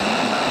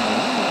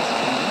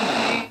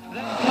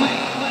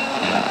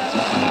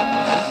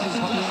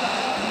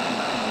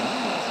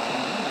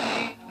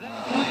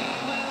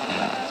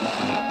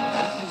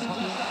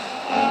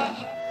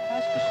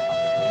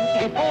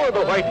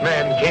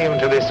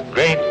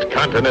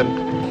continent,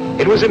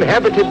 it was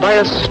inhabited by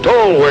a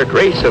stalwart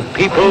race of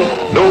people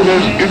known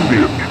as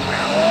Indians.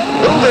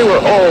 Though they were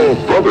all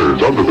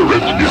brothers under the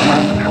Redskins,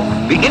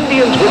 the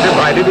Indians were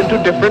divided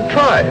into different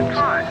tribes,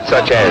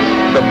 such as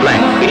the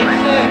Blackfeet,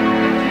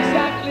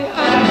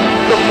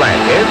 the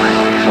Flatheads,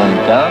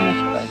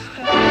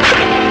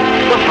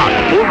 the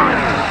Hotfoot,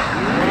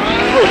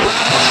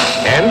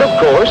 and, of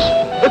course,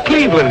 the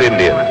Cleveland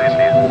Indians.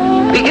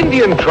 The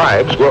Indian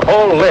tribes were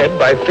all led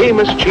by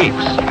famous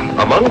chiefs,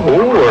 among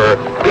whom were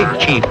Big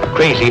Chief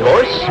Crazy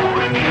Horse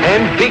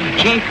and Big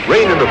Chief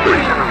Rain in the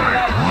Free.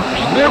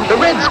 The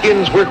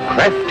Redskins were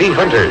crafty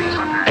hunters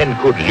and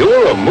could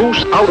lure a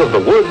moose out of the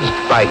woods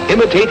by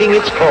imitating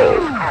its call.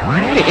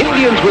 The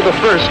Indians were the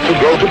first to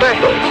grow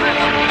tobacco,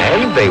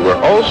 and they were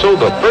also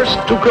the first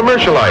to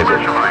commercialize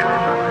it.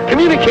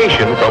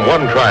 Communication from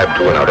one tribe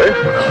to another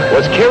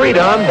was carried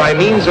on by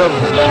means of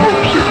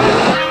smoke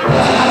signals.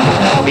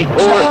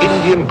 Before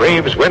Indian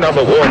braves went on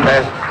the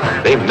warpath,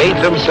 they made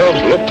themselves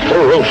look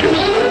ferocious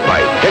by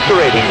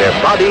decorating their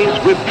bodies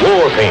with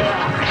war paint.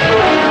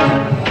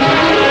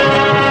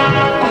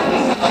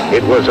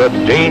 It was a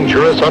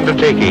dangerous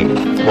undertaking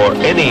for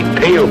any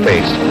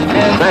paleface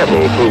to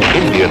travel through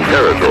Indian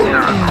territory.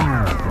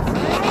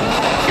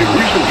 In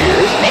recent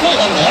years, many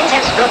Indians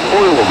have struck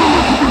oil on the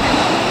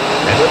reservation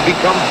and have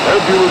become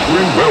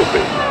fabulously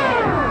wealthy.